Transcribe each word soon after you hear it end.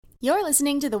You're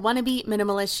listening to the Wannabe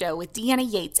Minimalist Show with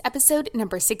Deanna Yates, episode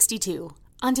number 62.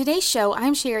 On today's show,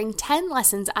 I'm sharing 10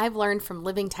 lessons I've learned from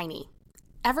living tiny.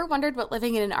 Ever wondered what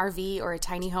living in an RV or a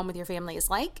tiny home with your family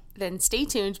is like? Then stay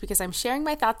tuned because I'm sharing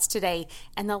my thoughts today,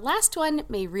 and the last one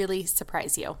may really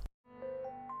surprise you.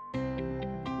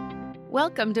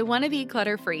 Welcome to Wannabe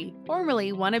Clutter-Free,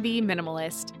 formerly Wannabe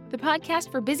Minimalist, the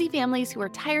podcast for busy families who are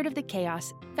tired of the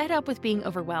chaos, fed up with being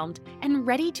overwhelmed, and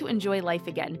ready to enjoy life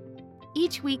again.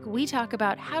 Each week, we talk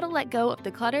about how to let go of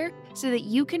the clutter so that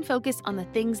you can focus on the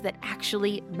things that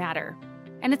actually matter.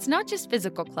 And it's not just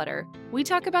physical clutter. We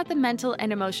talk about the mental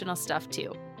and emotional stuff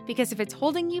too, because if it's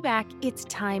holding you back, it's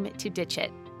time to ditch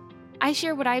it. I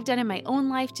share what I've done in my own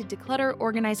life to declutter,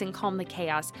 organize, and calm the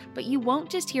chaos, but you won't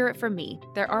just hear it from me.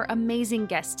 There are amazing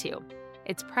guests too.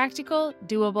 It's practical,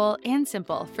 doable, and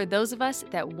simple for those of us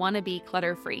that want to be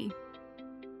clutter-free.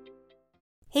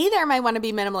 Hey there, my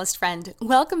wannabe minimalist friend.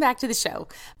 Welcome back to the show.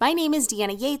 My name is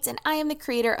Deanna Yates, and I am the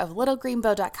creator of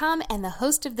littlegreenbow.com and the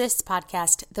host of this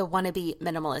podcast, The Wannabe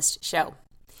Minimalist Show.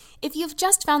 If you've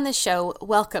just found this show,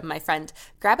 welcome, my friend.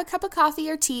 Grab a cup of coffee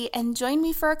or tea and join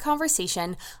me for a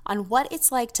conversation on what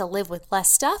it's like to live with less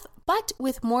stuff, but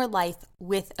with more life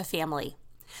with a family.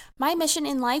 My mission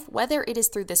in life, whether it is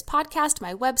through this podcast,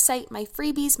 my website, my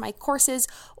freebies, my courses,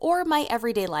 or my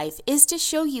everyday life, is to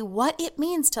show you what it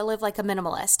means to live like a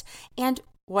minimalist and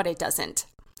what it doesn't.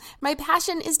 My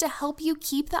passion is to help you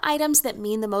keep the items that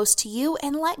mean the most to you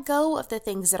and let go of the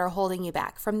things that are holding you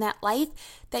back from that life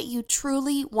that you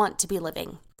truly want to be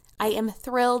living. I am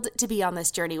thrilled to be on this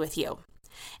journey with you.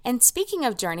 And speaking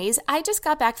of journeys, I just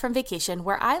got back from vacation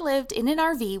where I lived in an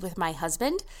RV with my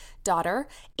husband, daughter,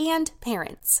 and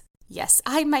parents. Yes,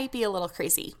 I might be a little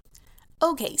crazy.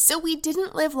 Okay, so we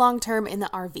didn't live long-term in the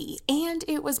RV, and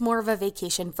it was more of a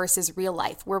vacation versus real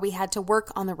life where we had to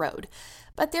work on the road.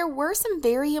 But there were some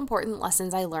very important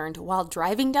lessons I learned while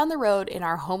driving down the road in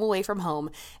our home away from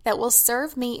home that will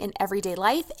serve me in everyday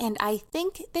life, and I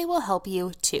think they will help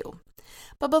you too.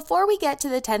 But before we get to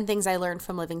the 10 things I learned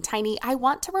from living tiny, I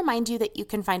want to remind you that you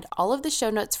can find all of the show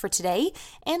notes for today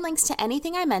and links to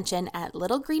anything I mention at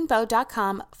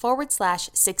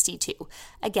littlegreenbow.com/62.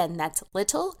 Again, that's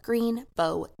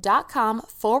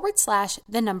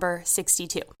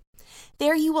littlegreenbow.com/62.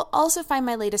 There you will also find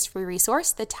my latest free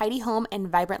resource, the Tidy Home and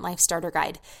Vibrant Life Starter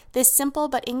Guide. This simple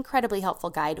but incredibly helpful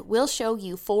guide will show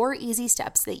you 4 easy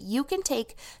steps that you can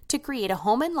take to create a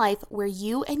home and life where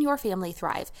you and your family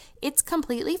thrive. It's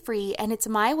completely free, and it's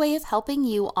my way of helping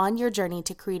you on your journey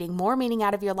to creating more meaning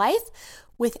out of your life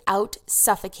without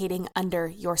suffocating under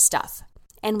your stuff.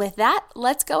 And with that,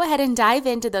 let's go ahead and dive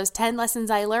into those 10 lessons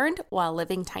I learned while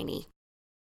living tiny.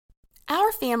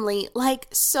 Our family, like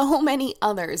so many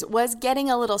others, was getting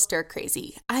a little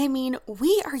stir-crazy. I mean,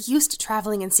 we are used to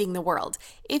traveling and seeing the world.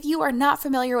 If you are not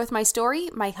familiar with my story,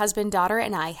 my husband, daughter,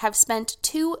 and I have spent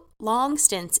 2 long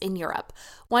stints in Europe.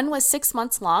 One was 6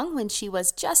 months long when she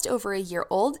was just over a year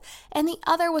old, and the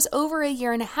other was over a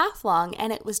year and a half long,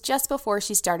 and it was just before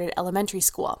she started elementary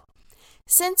school.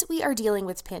 Since we are dealing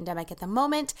with pandemic at the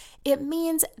moment, it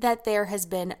means that there has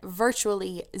been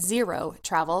virtually zero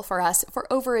travel for us for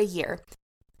over a year.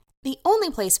 The only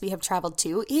place we have traveled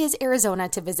to is Arizona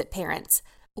to visit parents.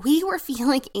 We were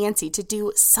feeling antsy to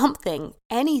do something,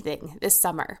 anything this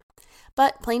summer.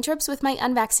 But plane trips with my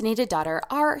unvaccinated daughter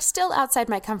are still outside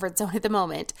my comfort zone at the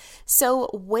moment. So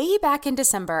way back in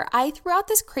December, I threw out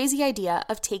this crazy idea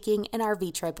of taking an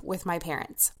RV trip with my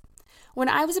parents. When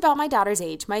I was about my daughter's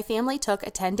age, my family took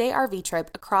a 10-day RV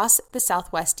trip across the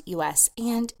Southwest U.S.,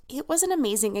 and it was an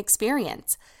amazing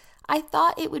experience. I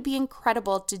thought it would be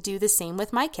incredible to do the same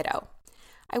with my kiddo.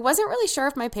 I wasn't really sure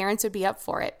if my parents would be up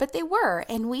for it, but they were,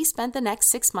 and we spent the next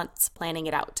 6 months planning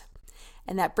it out.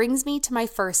 And that brings me to my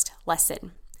first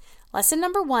lesson. Lesson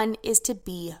number 1 is to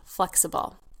be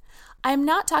flexible. I'm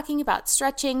not talking about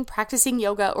stretching, practicing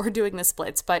yoga, or doing the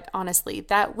splits, but honestly,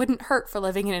 that wouldn't hurt for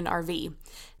living in an RV.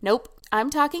 Nope, I'm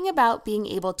talking about being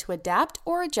able to adapt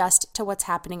or adjust to what's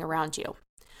happening around you.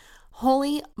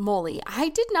 Holy moly, I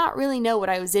did not really know what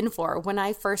I was in for when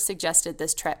I first suggested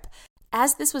this trip.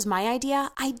 As this was my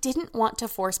idea, I didn't want to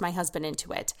force my husband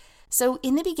into it. So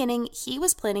in the beginning, he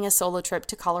was planning a solo trip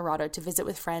to Colorado to visit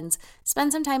with friends,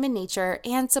 spend some time in nature,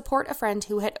 and support a friend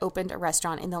who had opened a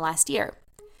restaurant in the last year.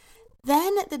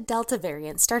 Then the Delta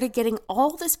variant started getting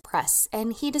all this press,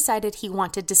 and he decided he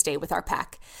wanted to stay with our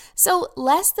pack. So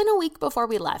less than a week before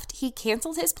we left, he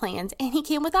canceled his plans and he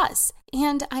came with us.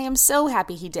 And I am so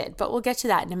happy he did, but we'll get to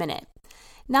that in a minute.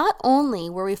 Not only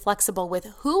were we flexible with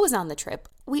who was on the trip,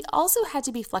 we also had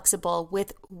to be flexible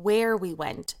with where we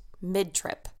went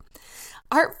mid-trip.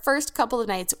 Our first couple of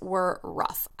nights were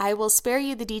rough. I will spare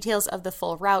you the details of the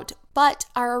full route, but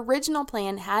our original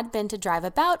plan had been to drive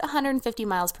about 150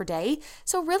 miles per day,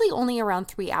 so really only around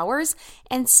 3 hours,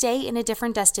 and stay in a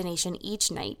different destination each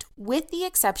night, with the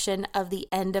exception of the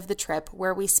end of the trip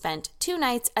where we spent 2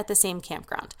 nights at the same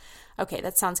campground. Okay,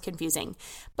 that sounds confusing,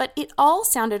 but it all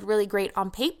sounded really great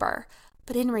on paper.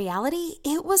 But in reality,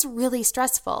 it was really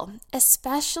stressful,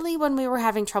 especially when we were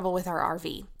having trouble with our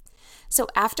RV. So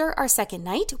after our second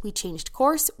night, we changed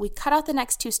course, we cut out the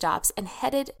next 2 stops, and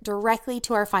headed directly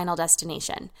to our final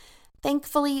destination.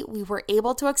 Thankfully, we were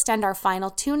able to extend our final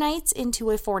 2 nights into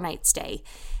a 4-night stay.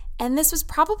 And this was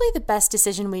probably the best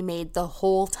decision we made the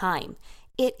whole time.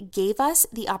 It gave us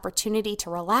the opportunity to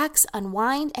relax,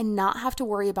 unwind, and not have to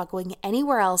worry about going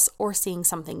anywhere else or seeing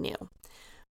something new.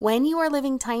 When you are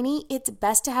living tiny, it's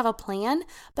best to have a plan,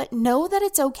 but know that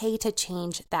it's okay to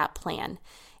change that plan.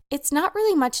 It's not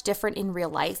really much different in real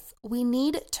life. We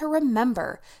need to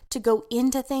remember to go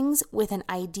into things with an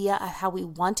idea of how we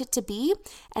want it to be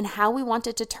and how we want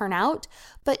it to turn out,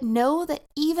 but know that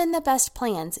even the best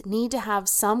plans need to have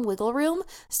some wiggle room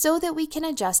so that we can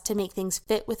adjust to make things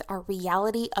fit with our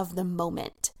reality of the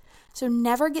moment. So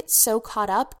never get so caught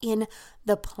up in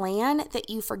the plan that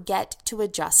you forget to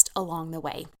adjust along the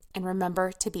way. And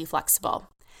remember to be flexible.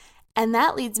 And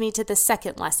that leads me to the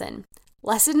second lesson.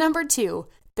 Lesson number 2.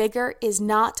 Bigger is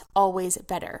not always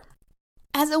better.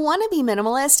 As a wannabe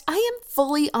minimalist, I am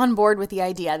fully on board with the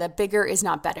idea that bigger is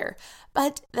not better,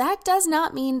 but that does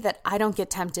not mean that I don't get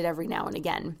tempted every now and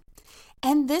again.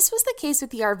 And this was the case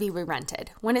with the RV we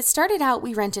rented. When it started out,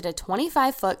 we rented a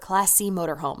 25-foot Class C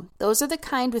motorhome. Those are the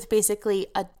kind with basically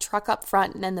a truck up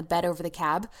front and then the bed over the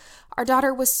cab. Our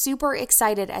daughter was super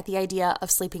excited at the idea of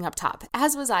sleeping up top,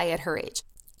 as was I at her age.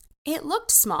 It looked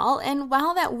small, and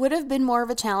while that would have been more of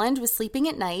a challenge with sleeping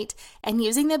at night and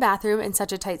using the bathroom in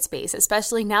such a tight space,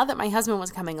 especially now that my husband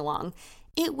was coming along,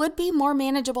 it would be more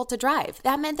manageable to drive.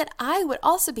 That meant that I would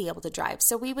also be able to drive,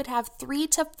 so we would have 3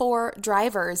 to 4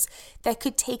 drivers that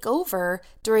could take over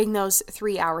during those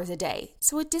 3 hours a day.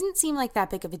 So it didn't seem like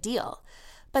that big of a deal.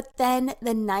 But then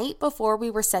the night before we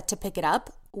were set to pick it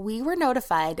up, we were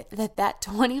notified that that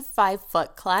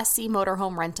 25-foot Class C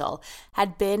motorhome rental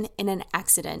had been in an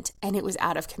accident and it was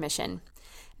out of commission.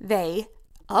 They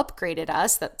upgraded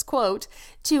us, that's quote,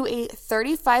 to a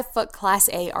 35-foot Class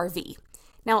A RV.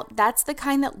 Now, that's the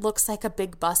kind that looks like a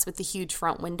big bus with the huge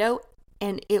front window,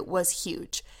 and it was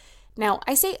huge. Now,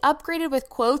 I say upgraded with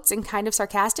quotes and kind of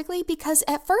sarcastically because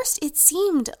at first it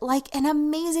seemed like an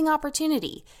amazing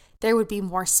opportunity. There would be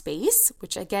more space,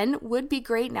 which again would be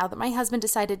great now that my husband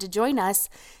decided to join us.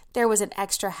 There was an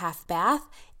extra half bath,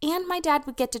 and my dad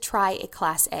would get to try a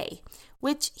Class A,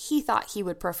 which he thought he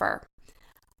would prefer.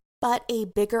 But a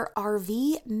bigger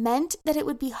RV meant that it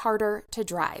would be harder to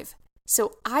drive.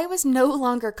 So I was no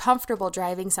longer comfortable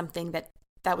driving something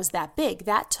that was that big.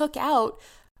 That took out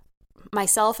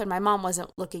myself, and my mom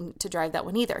wasn't looking to drive that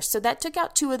one either. So that took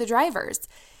out 2 of the drivers.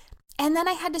 And then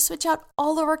I had to switch out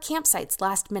all of our campsites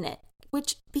last minute,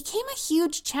 which became a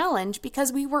huge challenge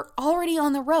because we were already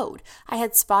on the road. I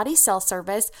had spotty cell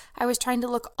service. I was trying to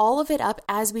look all of it up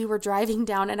as we were driving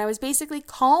down, and I was basically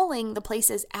calling the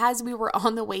places as we were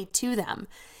on the way to them.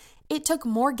 It took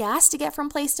more gas to get from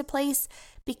place to place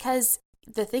because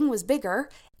the thing was bigger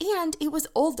and it was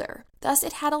older. Thus,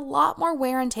 it had a lot more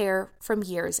wear and tear from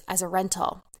years as a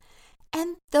rental.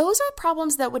 And those are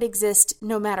problems that would exist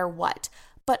no matter what.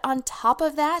 But on top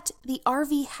of that, the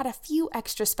RV had a few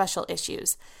extra special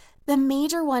issues. The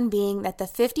major one being that the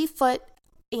 50-foot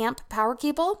amp power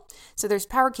cable, so there's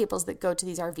power cables that go to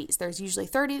these RVs. There's usually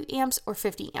 30 amps or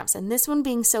 50 amps, and this one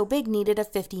being so big needed a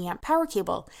 50 amp power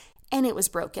cable, and it was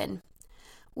broken.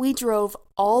 We drove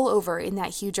all over in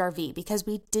that huge RV because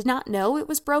we did not know it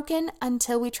was broken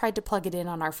until we tried to plug it in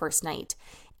on our first night.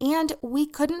 And we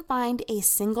couldn't find a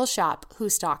single shop who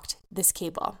stocked this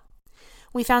cable.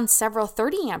 We found several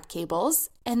 30 amp cables,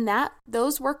 and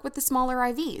those work with the smaller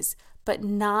RVs, but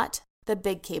not the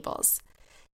big cables.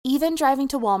 Even driving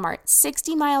to Walmart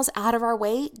 60 miles out of our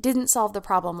way didn't solve the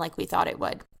problem like we thought it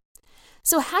would.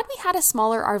 So had we had a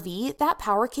smaller RV, that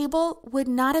power cable would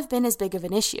not have been as big of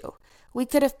an issue. We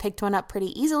could have picked one up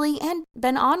pretty easily and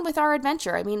been on with our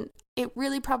adventure. I mean, it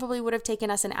really probably would have taken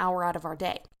us an hour out of our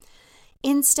day.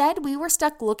 Instead, we were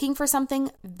stuck looking for something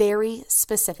very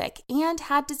specific and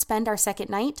had to spend our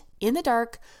second night in the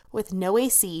dark with no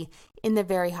AC in the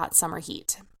very hot summer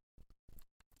heat.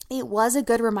 It was a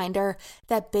good reminder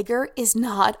that bigger is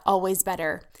not always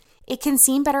better. It can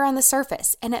seem better on the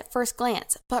surface and at first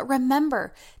glance, but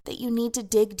remember that you need to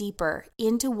dig deeper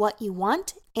into what you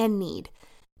want and need.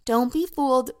 Don't be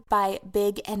fooled by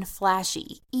big and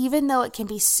flashy, even though it can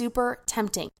be super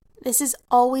tempting. This is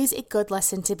always a good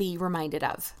lesson to be reminded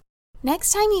of.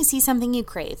 Next time you see something you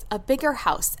crave, a bigger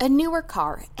house, a newer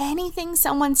car, anything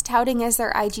someone's touting as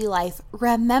their IG life,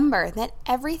 remember that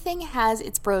everything has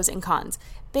its pros and cons.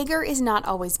 Bigger is not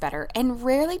always better, and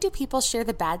rarely do people share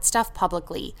the bad stuff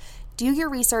publicly. Do your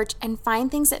research and find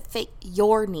things that fit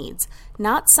your needs,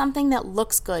 not something that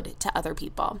looks good to other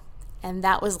people. And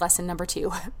that was lesson number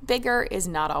 2. Bigger is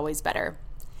not always better.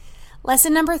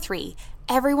 Lesson number 3,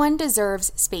 everyone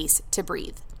deserves space to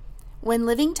breathe. When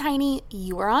living tiny,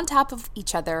 you are on top of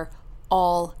each other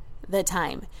all the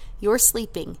time. You're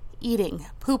sleeping, eating,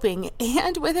 pooping,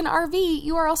 and with an RV,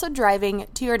 you are also driving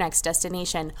to your next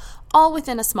destination, all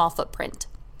within a small footprint.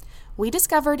 We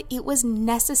discovered it was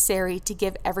necessary to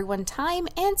give everyone time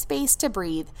and space to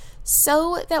breathe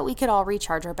so that we could all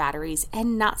recharge our batteries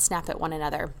and not snap at one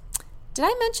another. Did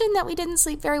I mention that we didn't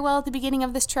sleep very well at the beginning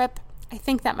of this trip? I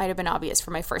think that might have been obvious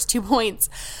for my first 2 points.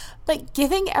 But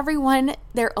giving everyone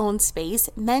their own space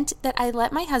meant that I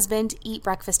let my husband eat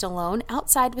breakfast alone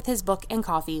outside with his book and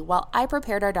coffee while I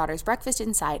prepared our daughter's breakfast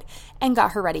inside and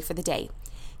got her ready for the day.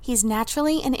 He's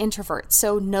naturally an introvert,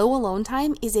 so no alone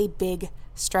time is a big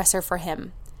stressor for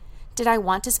him. Did I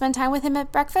want to spend time with him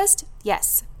at breakfast?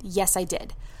 Yes, I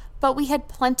did. But we had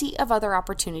plenty of other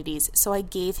opportunities, so I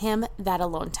gave him that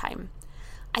alone time.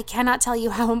 I cannot tell you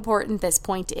how important this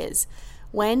point is.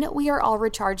 When we are all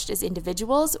recharged as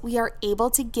individuals, we are able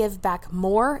to give back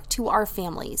more to our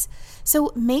families.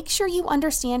 So make sure you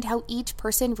understand how each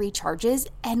person recharges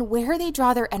and where they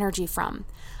draw their energy from.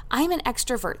 I'm an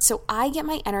extrovert, so I get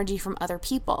my energy from other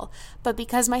people. But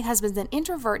because my husband's an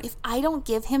introvert, if I don't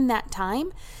give him that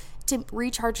time to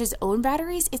recharge his own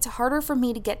batteries, it's harder for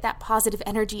me to get that positive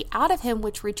energy out of him,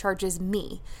 which recharges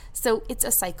me. So it's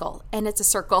a cycle and it's a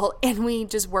circle, and we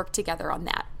just work together on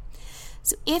that.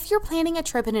 So if you're planning a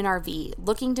trip in an RV,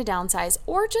 looking to downsize,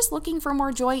 or just looking for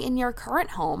more joy in your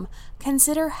current home,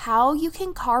 consider how you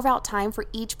can carve out time for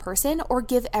each person or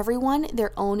give everyone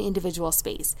their own individual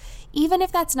space, even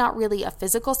if that's not really a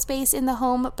physical space in the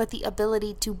home, but the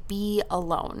ability to be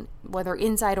alone, whether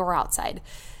inside or outside.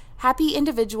 Happy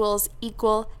individuals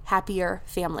equal happier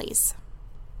families.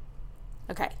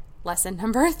 Okay, lesson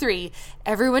number 3,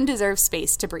 everyone deserves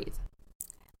space to breathe.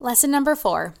 Lesson number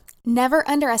 4, never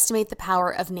underestimate the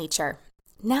power of nature.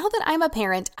 Now that I'm a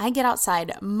parent, I get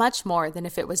outside much more than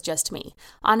if it was just me.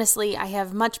 Honestly, I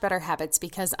have much better habits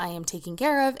because I am taken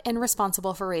care of and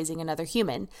responsible for raising another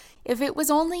human. If it was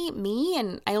only me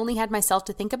and I only had myself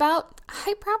to think about,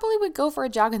 I probably would go for a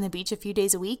jog on the beach a few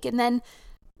days a week and then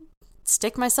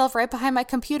stick myself right behind my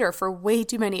computer for way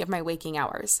too many of my waking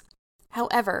hours.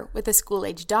 However, with a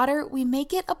school-age daughter, we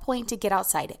make it a point to get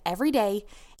outside every day,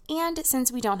 and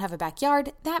since we don't have a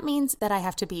backyard, that means that I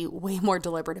have to be way more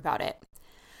deliberate about it.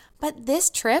 But this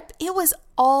trip, it was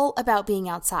all about being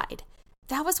outside.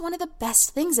 That was one of the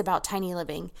best things about tiny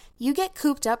living. You get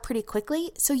cooped up pretty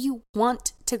quickly, so you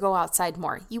want to go outside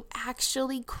more. You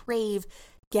actually crave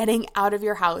getting out of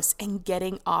your house and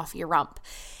getting off your rump.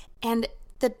 And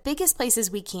the biggest places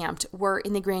we camped were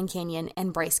in the Grand Canyon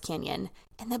and Bryce Canyon.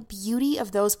 And the beauty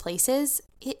of those places,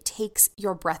 it takes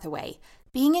your breath away.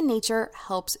 Being in nature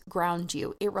helps ground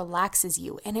you, it relaxes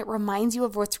you, and it reminds you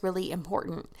of what's really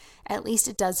important. At least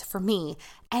it does for me.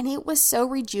 And it was so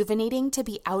rejuvenating to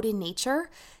be out in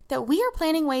nature that we are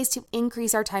planning ways to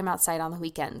increase our time outside on the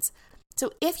weekends.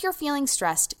 So if you're feeling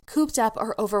stressed, cooped up,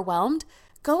 or overwhelmed,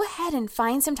 go ahead and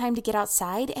find some time to get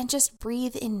outside and just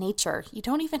breathe in nature. You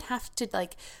don't even have to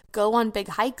go on big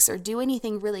hikes or do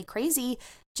anything really crazy.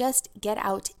 Just get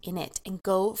out in it and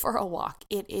go for a walk.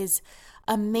 It is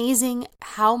amazing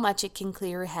how much it can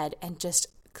clear your head and just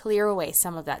clear away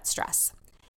some of that stress.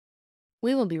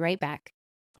 We will be right back.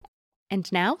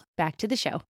 And now, back to the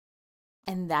show.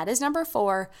 And that is number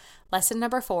 4. Lesson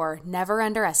number 4, never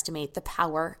underestimate the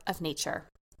power of nature.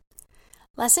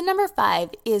 Lesson number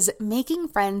 5 is making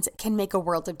friends can make a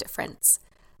world of difference.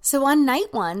 So on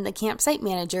night 1, the campsite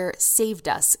manager saved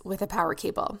us with a power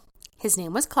cable. His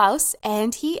name was Klaus,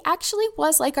 and he actually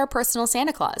was like our personal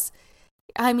Santa Claus.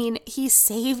 I mean, he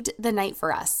saved the night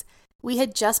for us. We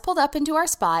had just pulled up into our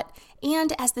spot,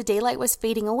 and as the daylight was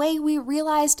fading away, we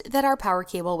realized that our power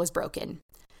cable was broken.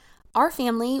 Our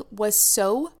family was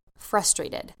so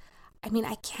frustrated. I mean,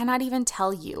 I cannot even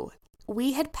tell you.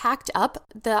 We had packed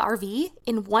up the RV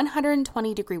in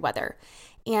 120-degree weather,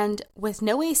 and with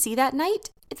no AC that night,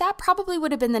 that probably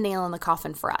would have been the nail in the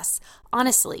coffin for us.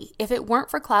 Honestly, if it weren't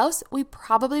for Klaus, we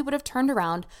probably would have turned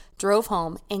around, drove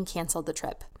home, and canceled the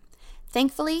trip.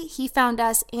 Thankfully, he found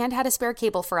us and had a spare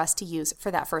cable for us to use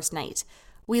for that first night.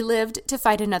 We lived to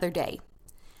fight another day.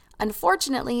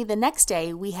 Unfortunately, the next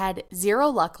day we had zero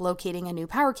luck locating a new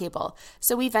power cable,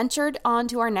 so we ventured on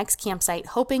to our next campsite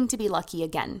hoping to be lucky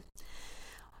again.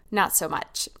 Not so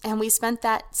much, and we spent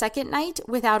that second night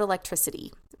without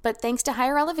electricity. But thanks to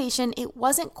higher elevation, it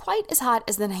wasn't quite as hot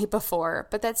as the night before,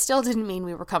 but that still didn't mean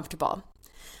we were comfortable.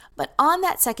 But on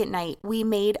that second night, we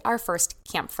made our first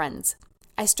camp friends.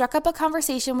 I struck up a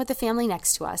conversation with the family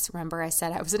next to us. Remember, I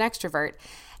said I was an extrovert,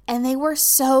 and they were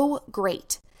so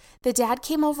great. The dad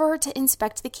came over to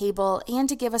inspect the cable and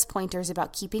to give us pointers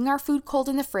about keeping our food cold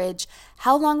in the fridge,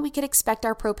 how long we could expect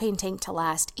our propane tank to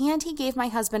last, and he gave my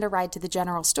husband a ride to the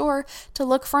general store to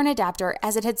look for an adapter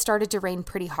as it had started to rain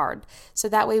pretty hard, so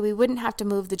that way we wouldn't have to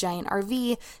move the giant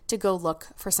RV to go look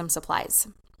for some supplies.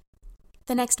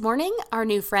 The next morning, our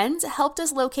new friends helped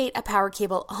us locate a power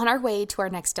cable on our way to our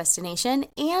next destination,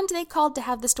 and they called to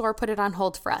have the store put it on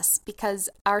hold for us because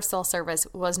our cell service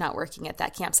was not working at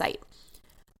that campsite.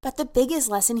 But the biggest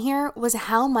lesson here was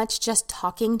how much just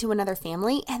talking to another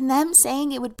family and them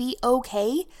saying it would be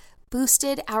okay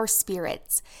boosted our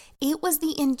spirits. It was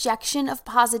the injection of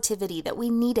positivity that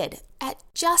we needed at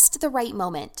just the right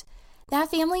moment. That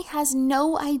family has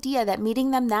no idea that meeting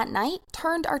them that night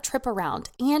turned our trip around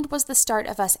and was the start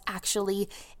of us actually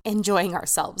enjoying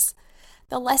ourselves.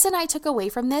 The lesson I took away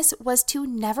from this was to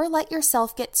never let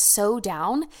yourself get so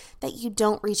down that you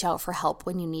don't reach out for help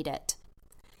when you need it.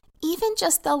 Even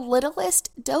just the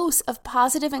littlest dose of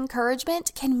positive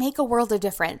encouragement can make a world of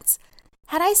difference.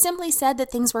 Had I simply said that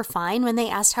things were fine when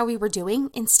they asked how we were doing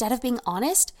instead of being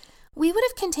honest, we would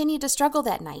have continued to struggle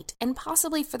that night and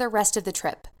possibly for the rest of the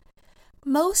trip.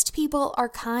 Most people are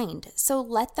kind, so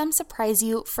let them surprise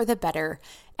you for the better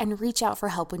and reach out for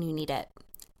help when you need it.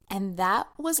 And that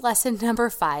was lesson number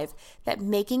 5, that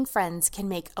making friends can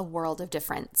make a world of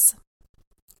difference.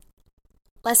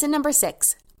 Lesson number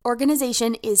 6.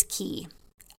 Organization is key.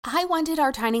 I wanted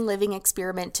our tiny living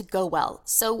experiment to go well,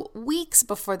 so weeks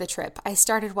before the trip, I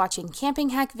started watching camping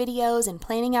hack videos and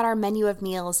planning out our menu of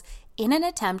meals in an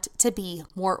attempt to be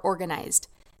more organized.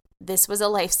 This was a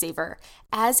lifesaver,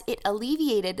 as it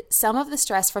alleviated some of the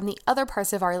stress from the other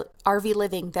parts of our RV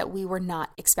living that we were not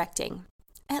expecting.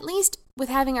 At least with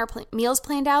having our meals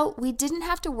planned out, we didn't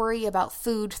have to worry about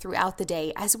food throughout the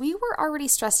day, as we were already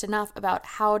stressed enough about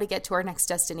how to get to our next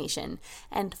destination,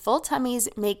 and full tummies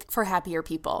make for happier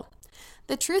people.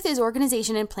 The truth is,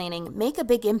 organization and planning make a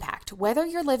big impact, whether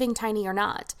you're living tiny or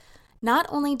not. Not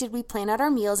only did we plan out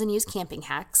our meals and use camping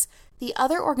hacks, the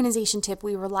other organization tip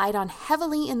we relied on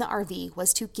heavily in the RV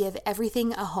was to give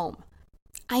everything a home.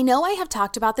 I know I have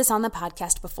talked about this on the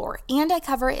podcast before, and I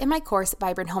cover it in my course,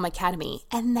 Vibrant Home Academy,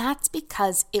 and that's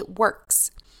because it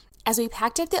works. As we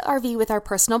packed up the RV with our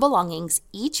personal belongings,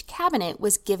 each cabinet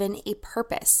was given a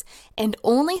purpose, and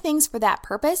only things for that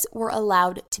purpose were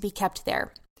allowed to be kept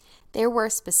there. There were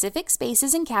specific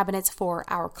spaces and cabinets for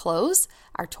our clothes,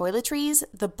 our toiletries,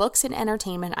 the books and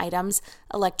entertainment items,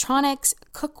 electronics,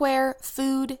 cookware,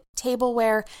 food,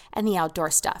 tableware, and the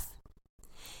outdoor stuff.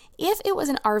 If it was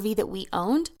an RV that we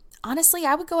owned, honestly,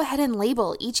 I would go ahead and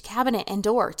label each cabinet and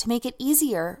door to make it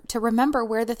easier to remember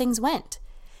where the things went.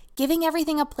 Giving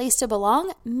everything a place to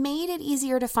belong made it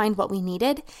easier to find what we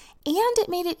needed, and it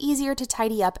made it easier to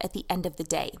tidy up at the end of the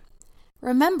day.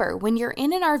 Remember, when you're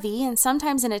in an RV and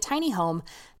sometimes in a tiny home,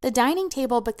 the dining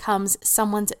table becomes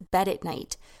someone's bed at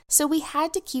night, so we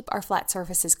had to keep our flat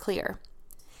surfaces clear.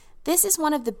 This is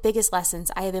one of the biggest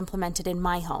lessons I have implemented in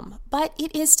my home, but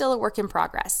it is still a work in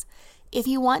progress. If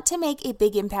you want to make a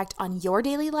big impact on your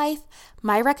daily life,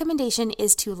 my recommendation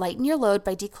is to lighten your load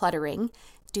by decluttering.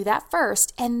 Do that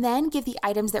first, and then give the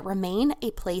items that remain a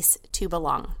place to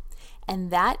belong. And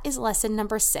that is lesson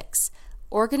number 6.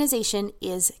 Organization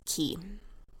is key.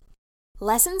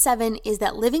 Lesson 7 is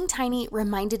that living tiny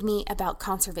reminded me about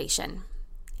conservation.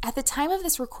 At the time of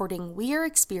this recording, we are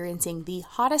experiencing the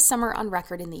hottest summer on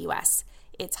record in the U.S.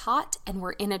 It's hot and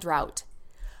we're in a drought.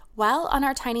 While on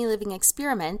our tiny living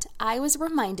experiment, I was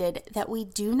reminded that we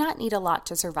do not need a lot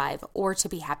to survive or to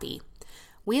be happy.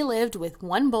 We lived with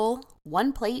 1 bowl,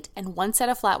 1 plate, and 1 set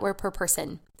of flatware per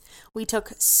person. We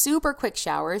took super quick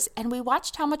showers and we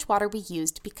watched how much water we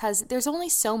used because there's only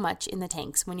so much in the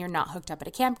tanks when you're not hooked up at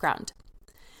a campground.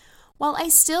 While I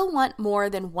still want more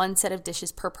than 1 set of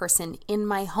dishes per person in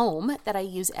my home that I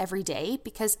use every day,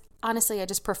 because honestly, I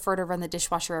just prefer to run the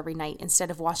dishwasher every night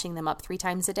instead of washing them up 3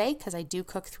 times a day, because I do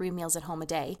cook 3 meals at home a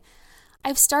day,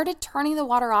 I've started turning the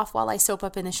water off while I soap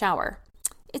up in the shower.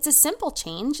 It's a simple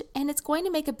change, and it's going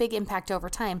to make a big impact over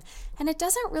time, and it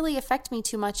doesn't really affect me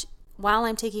too much while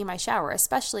I'm taking my shower,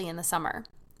 especially in the summer.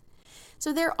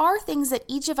 So there are things that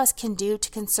each of us can do to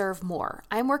conserve more.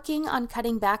 I'm working on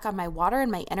cutting back on my water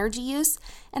and my energy use,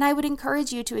 and I would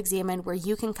encourage you to examine where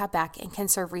you can cut back and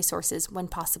conserve resources when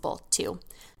possible too.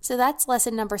 So that's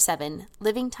lesson number 7.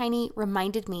 Living tiny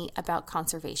reminded me about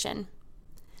conservation.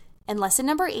 And lesson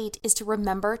number 8 is to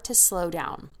remember to slow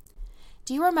down.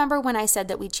 Do you remember when I said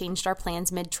that we changed our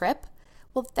plans mid-trip?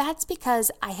 Well, that's because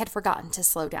I had forgotten to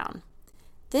slow down.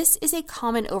 This is a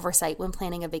common oversight when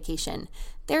planning a vacation.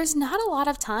 There's not a lot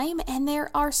of time, and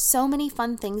there are so many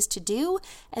fun things to do,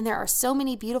 and there are so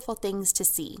many beautiful things to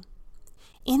see.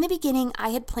 In the beginning, I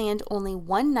had planned only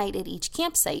one night at each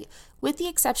campsite, with the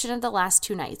exception of the last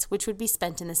 2 nights, which would be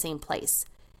spent in the same place.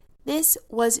 This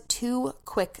was too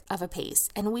quick of a pace,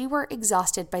 and we were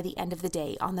exhausted by the end of the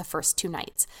day on the first 2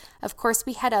 nights. Of course,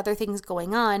 we had other things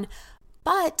going on,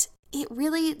 but it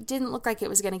really didn't look like it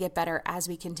was going to get better as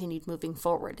we continued moving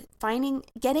forward.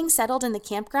 Getting settled in the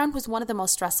campground was one of the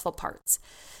most stressful parts.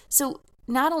 So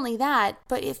not only that,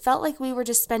 but it felt like we were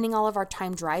just spending all of our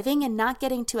time driving and not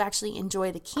getting to actually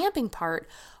enjoy the camping part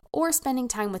or spending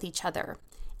time with each other.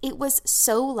 It was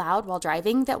so loud while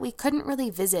driving that we couldn't really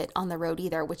visit on the road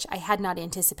either, which I had not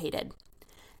anticipated.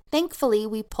 Thankfully,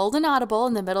 we pulled an audible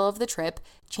in the middle of the trip,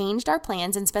 changed our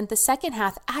plans, and spent the second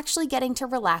half actually getting to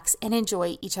relax and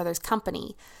enjoy each other's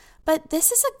company. But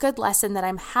this is a good lesson that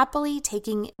I'm happily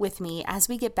taking with me as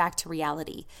we get back to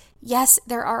reality. Yes,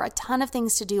 there are a ton of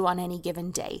things to do on any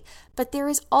given day, but there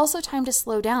is also time to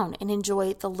slow down and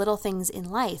enjoy the little things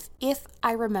in life if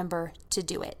I remember to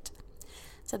do it.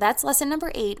 So that's lesson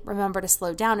number 8, remember to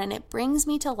slow down, and it brings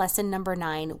me to lesson number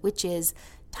 9, which is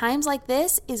times like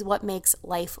this is what makes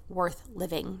life worth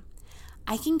living.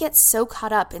 I can get so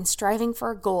caught up in striving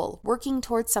for a goal, working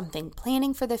towards something,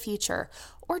 planning for the future,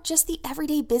 or just the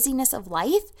everyday busyness of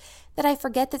life that I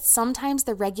forget that sometimes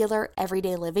the regular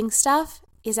everyday living stuff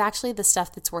is actually the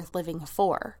stuff that's worth living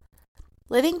for.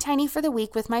 Living tiny for the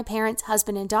week with my parents,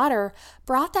 husband, and daughter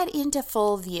brought that into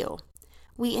full view.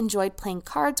 We enjoyed playing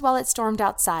cards while it stormed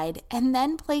outside and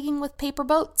then playing with paper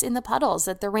boats in the puddles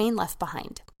that the rain left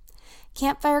behind.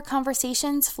 Campfire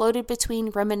conversations floated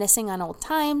between reminiscing on old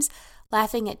times,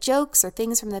 laughing at jokes or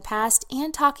things from the past,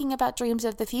 and talking about dreams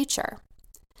of the future.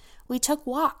 We took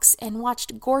walks and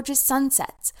watched gorgeous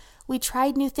sunsets. We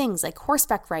tried new things like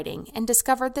horseback riding and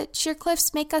discovered that sheer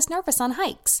cliffs make us nervous on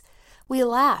hikes. We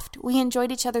laughed, we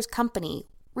enjoyed each other's company,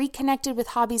 reconnected with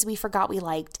hobbies we forgot we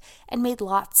liked, and made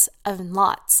lots of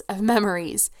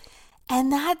memories.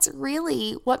 And that's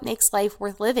really what makes life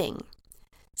worth living.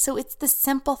 So it's the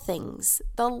simple things,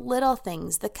 the little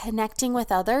things, the connecting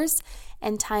with others,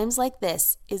 and times like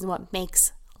this is what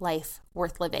makes life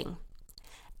worth living.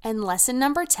 And lesson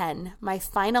number 10, my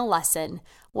final lesson,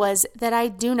 was that I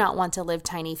do not want to live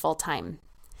tiny full time.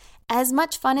 As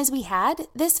much fun as we had,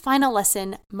 this final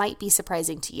lesson might be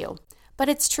surprising to you, but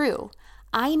it's true.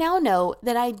 I now know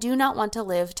that I do not want to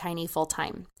live tiny full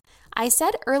time. I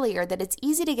said earlier that it's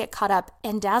easy to get caught up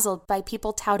and dazzled by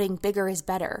people touting bigger is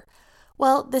better.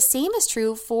 Well, the same is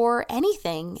true for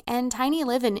anything, and tiny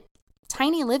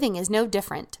living is no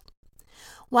different.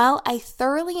 While I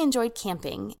thoroughly enjoyed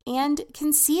camping and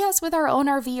can see us with our own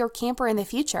RV or camper in the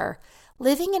future,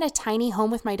 living in a tiny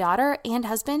home with my daughter and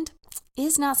husband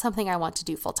is not something I want to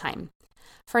do full time.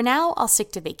 For now, I'll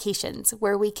stick to vacations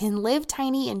where we can live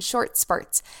tiny in short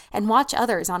spurts and watch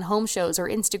others on home shows or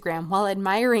Instagram while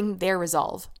admiring their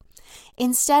resolve.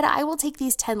 Instead, I will take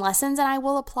these 10 lessons and I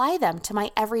will apply them to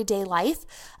my everyday life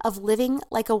of living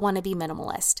like a wannabe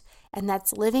minimalist. And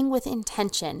that's living with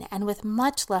intention and with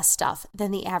much less stuff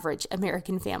than the average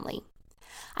American family.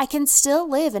 I can still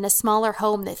live in a smaller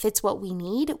home that fits what we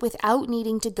need without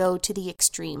needing to go to the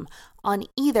extreme on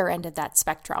either end of that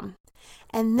spectrum.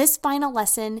 And this final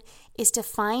lesson is to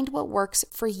find what works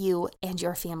for you and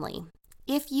your family.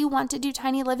 If you want to do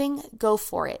tiny living, go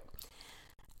for it.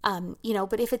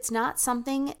 But if it's not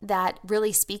something that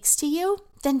really speaks to you,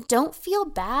 then don't feel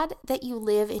bad that you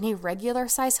live in a regular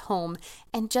size home,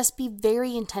 and just be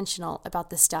very intentional about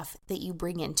the stuff that you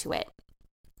bring into it.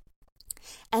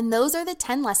 And those are the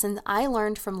 10 lessons I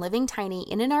learned from living tiny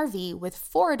in an RV with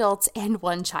 4 adults and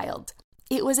 1 child.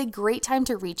 It was a great time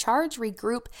to recharge,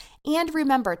 regroup, and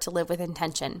remember to live with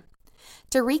intention.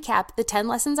 To recap, the 10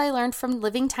 lessons I learned from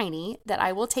living tiny that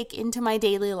I will take into my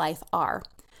daily life are: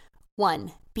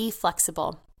 1. Be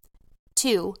flexible.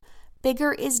 2.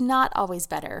 Bigger is not always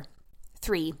better.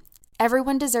 3.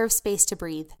 Everyone deserves space to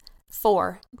breathe.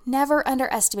 4. Never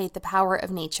underestimate the power of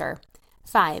nature.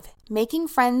 5. Making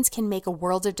friends can make a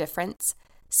world of difference.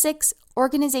 6.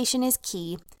 Organization is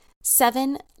key.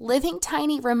 7. Living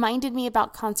tiny reminded me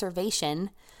about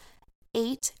conservation.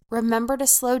 8. Remember to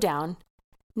slow down.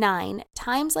 9,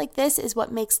 times like this is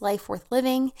what makes life worth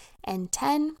living. And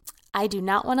 10, I do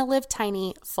not want to live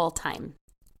tiny full time.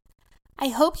 I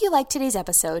hope you liked today's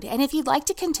episode, and if you'd like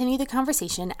to continue the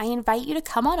conversation, I invite you to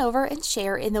come on over and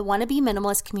share in the Wannabe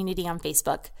Minimalist community on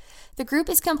Facebook. The group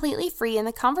is completely free and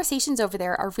the conversations over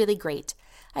there are really great.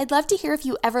 I'd love to hear if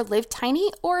you ever lived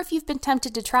tiny or if you've been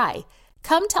tempted to try.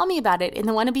 Come tell me about it in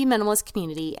the Wannabe Minimalist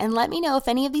community and let me know if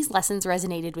any of these lessons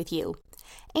resonated with you.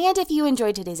 And if you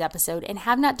enjoyed today's episode and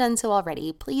have not done so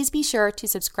already, please be sure to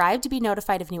subscribe to be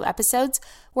notified of new episodes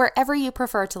wherever you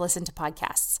prefer to listen to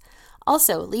podcasts.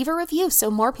 Also, leave a review so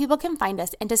more people can find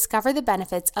us and discover the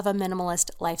benefits of a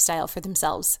minimalist lifestyle for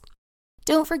themselves.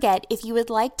 Don't forget, if you would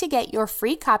like to get your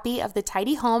free copy of the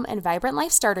Tidy Home and Vibrant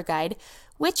Life Starter Guide,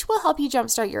 which will help you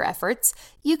jumpstart your efforts,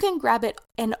 you can grab it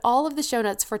and all of the show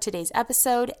notes for today's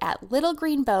episode at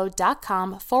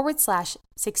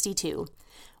littlegreenbow.com/62.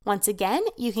 Once again,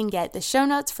 you can get the show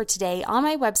notes for today on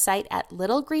my website at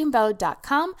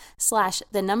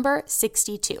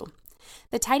littlegreenbow.com/62.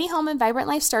 The Tidy Home and Vibrant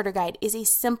Life Starter Guide is a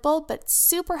simple but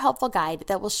super helpful guide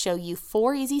that will show you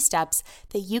 4 easy steps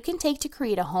that you can take to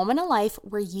create a home and a life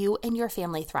where you and your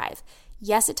family thrive.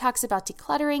 Yes, it talks about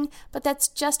decluttering, but that's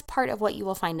just part of what you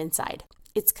will find inside.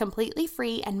 It's completely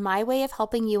free and my way of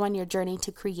helping you on your journey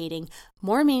to creating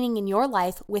more meaning in your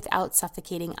life without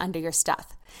suffocating under your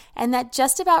stuff. And that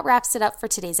just about wraps it up for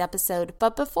today's episode.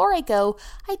 But before I go,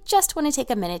 I just want to take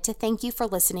a minute to thank you for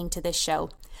listening to this show.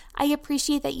 I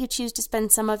appreciate that you choose to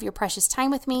spend some of your precious time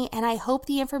with me, and I hope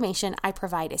the information I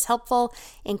provide is helpful,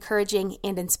 encouraging,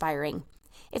 and inspiring.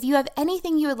 If you have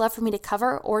anything you would love for me to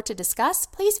cover or to discuss,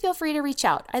 please feel free to reach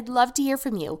out. I'd love to hear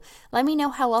from you. Let me know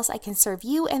how else I can serve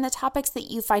you and the topics that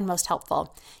you find most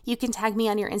helpful. You can tag me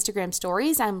on your Instagram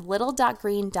stories. I'm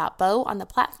little.green.bow on the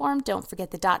platform. Don't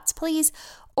forget the dots, please.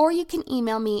 Or you can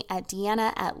email me at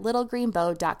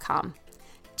deanna@littlegreenbow.com.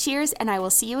 Cheers, and I will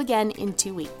see you again in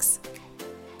 2 weeks.